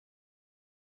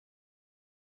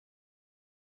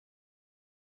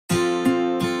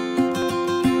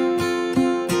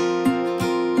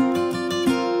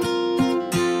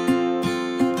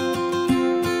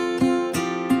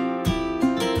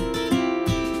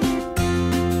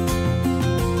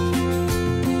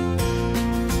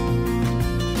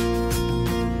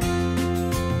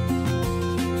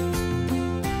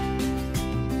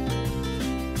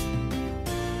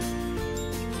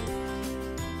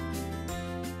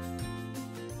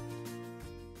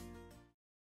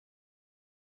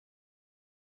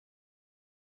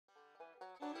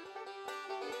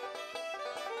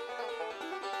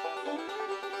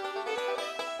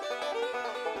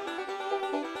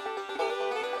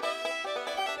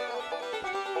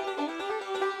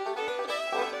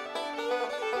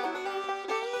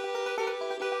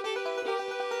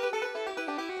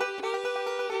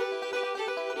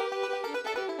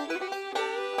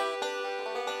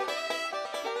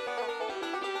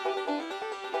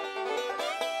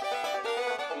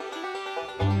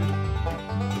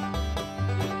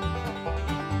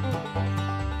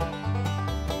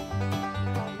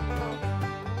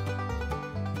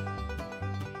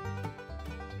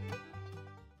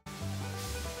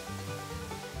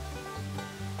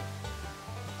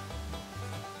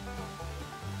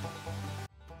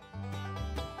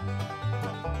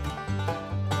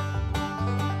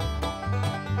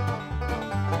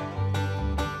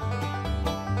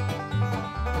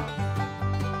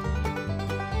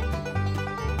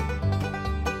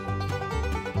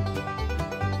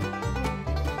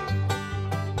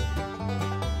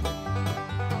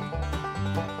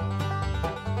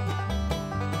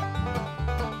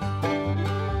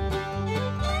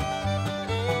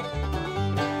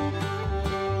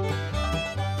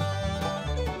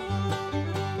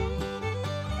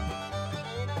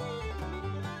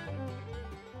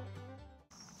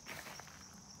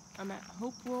I'm at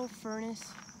Hopewell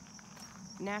Furnace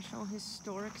National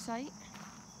Historic Site,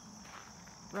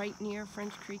 right near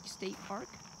French Creek State Park.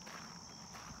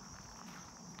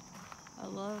 I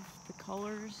love the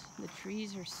colors. The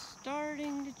trees are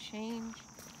starting to change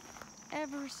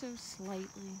ever so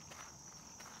slightly.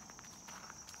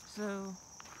 So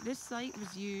this site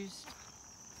was used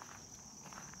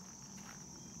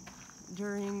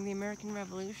during the American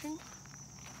Revolution,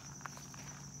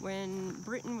 when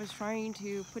Britain was trying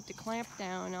to put the clamp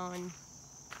down on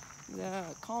the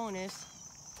colonists.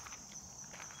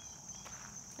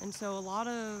 And so a lot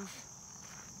of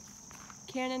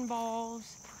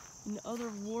cannonballs and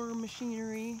other war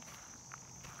machinery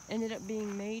ended up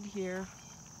being made here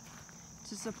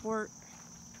to support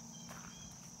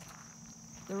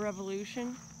the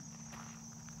revolution.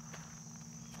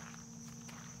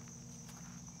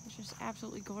 It's just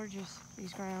absolutely gorgeous,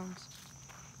 these grounds.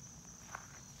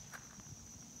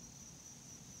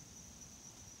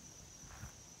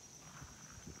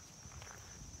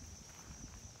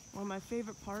 One of my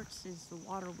favorite parts is the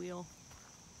water wheel.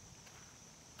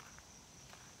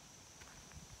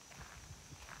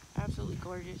 Absolutely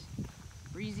gorgeous.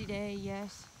 Breezy day,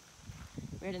 yes.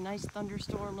 We had a nice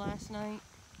thunderstorm last night.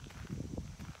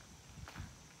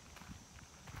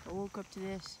 I woke up to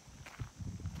this.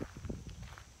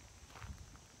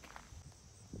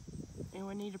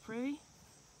 Anyone need a privy?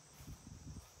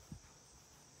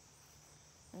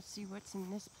 Let's see what's in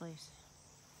this place.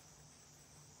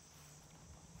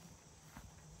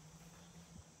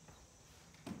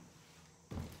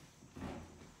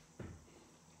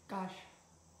 Gosh,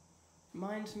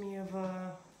 reminds me of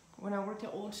when I worked at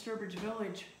Old Sturbridge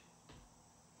Village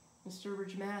in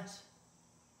Sturbridge, Mass.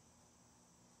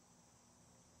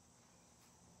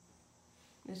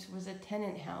 This was a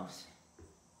tenant house.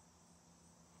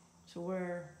 So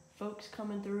where folks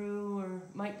coming through, or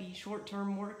might be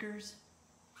short-term workers,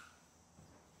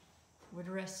 would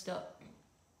rest up.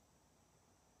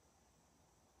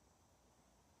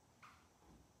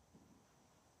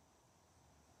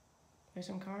 There's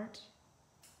some cards.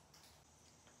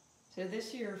 So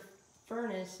this here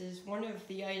furnace is one of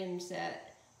the items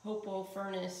that Hopewell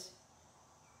Furnace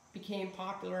became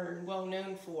popular and well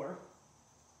known for.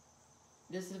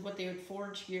 This is what they would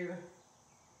forge here,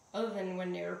 other than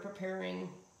when they were preparing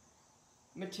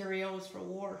materials for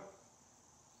war.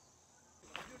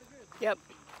 Yep,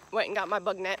 went and got my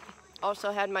bug net.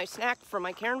 Also had my snack from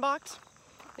my Cairn box,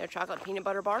 their chocolate peanut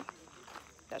butter bar.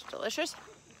 That's delicious.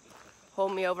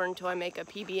 Hold me over until I make a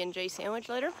PB&J sandwich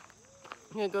later.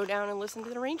 I'm gonna go down and listen to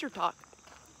the ranger talk.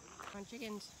 Come on,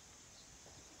 chickens.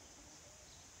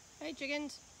 Hey,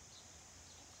 chickens.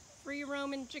 Free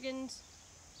roaming chickens.